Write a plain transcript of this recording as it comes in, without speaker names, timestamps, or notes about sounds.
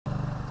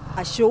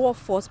A show of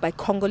force by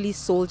Congolese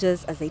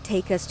soldiers as they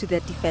take us to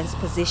their defense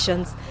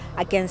positions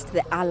against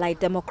the Allied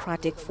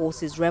Democratic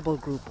Forces rebel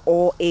group,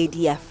 or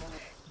ADF,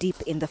 deep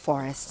in the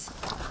forest.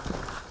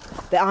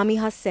 The army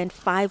has sent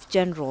 5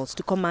 generals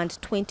to command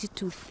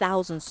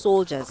 22,000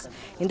 soldiers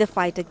in the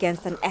fight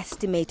against an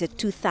estimated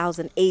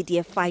 2,000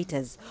 ADF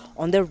fighters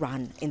on the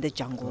run in the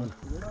jungle.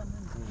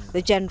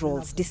 The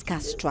generals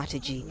discuss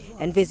strategy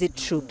and visit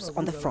troops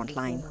on the front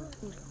line.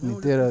 We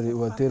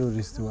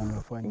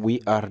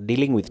are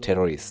dealing with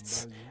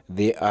terrorists.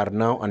 They are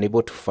now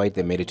unable to fight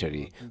the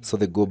military, so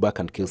they go back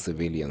and kill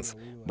civilians,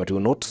 but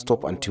will not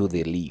stop until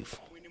they leave.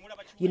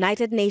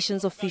 United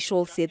Nations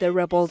officials say the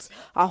rebels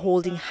are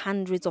holding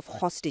hundreds of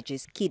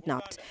hostages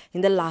kidnapped in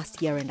the last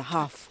year and a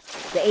half.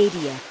 The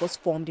ADF was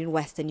formed in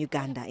western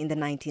Uganda in the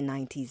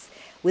 1990s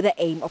with the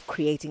aim of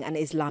creating an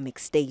Islamic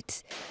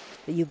state.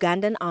 The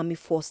Ugandan army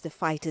forced the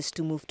fighters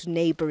to move to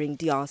neighboring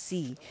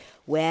DRC,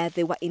 where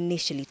they were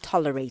initially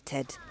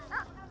tolerated.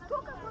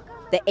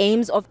 The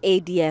aims of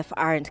ADF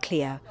aren't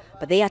clear,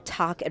 but they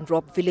attack and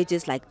rob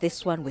villages like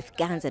this one with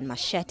guns and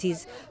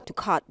machetes to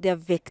cut their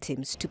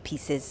victims to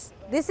pieces.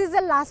 This is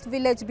the last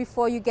village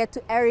before you get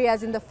to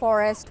areas in the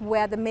forest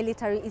where the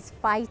military is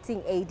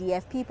fighting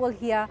ADF. People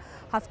here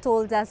have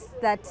told us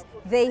that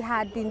they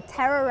had been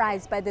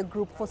terrorized by the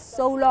group for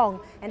so long,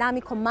 and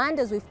army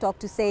commanders we've talked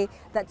to say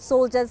that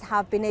soldiers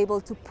have been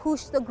able to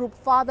push the group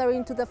farther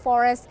into the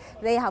forest.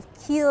 They have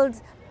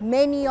killed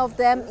many of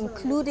them,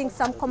 including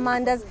some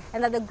commanders,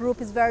 and that the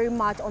group is very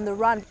much on the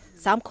run.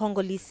 Some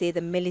Congolese say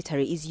the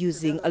military is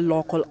using a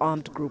local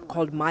armed group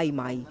called Mai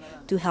Mai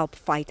to help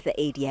fight the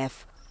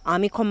ADF.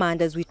 Army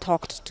commanders we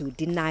talked to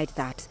denied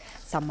that.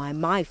 Some Mai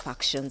Mai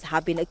factions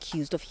have been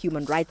accused of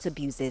human rights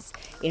abuses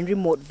in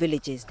remote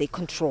villages they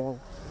control.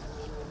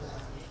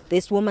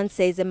 This woman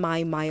says the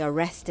Mai Mai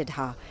arrested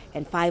her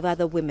and 5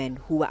 other women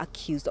who were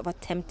accused of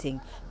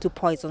attempting to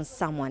poison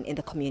someone in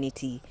the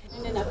community.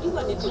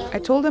 I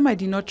told them I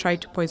did not try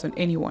to poison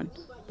anyone,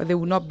 but they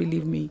would not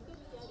believe me.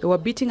 They were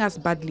beating us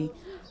badly.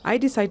 I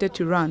decided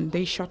to run.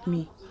 They shot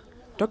me.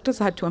 Doctors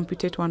had to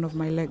amputate one of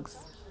my legs.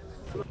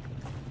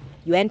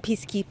 UN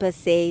peacekeepers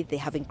say they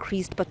have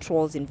increased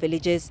patrols in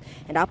villages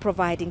and are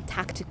providing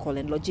tactical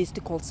and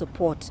logistical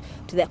support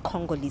to their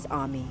Congolese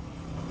army.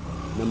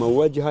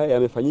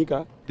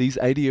 These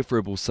ADF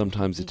rebels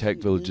sometimes attack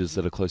villages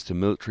that are close to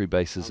military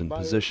bases and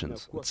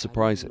positions. It's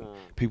surprising.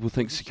 People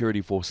think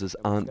security forces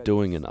aren't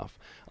doing enough.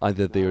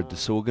 Either they are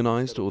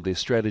disorganized or their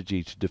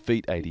strategy to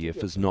defeat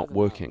ADF is not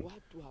working.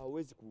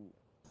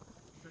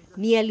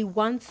 Nearly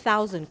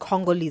 1,000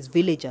 Congolese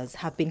villagers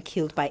have been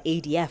killed by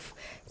ADF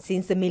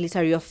since the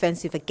military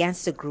offensive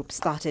against the group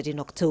started in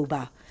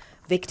October.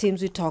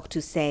 Victims we talked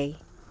to say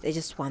they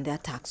just want the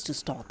attacks to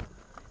stop.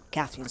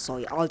 Catherine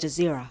Soy, Al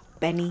Jazeera,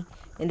 Beni,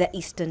 in the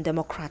Eastern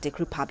Democratic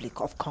Republic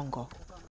of Congo.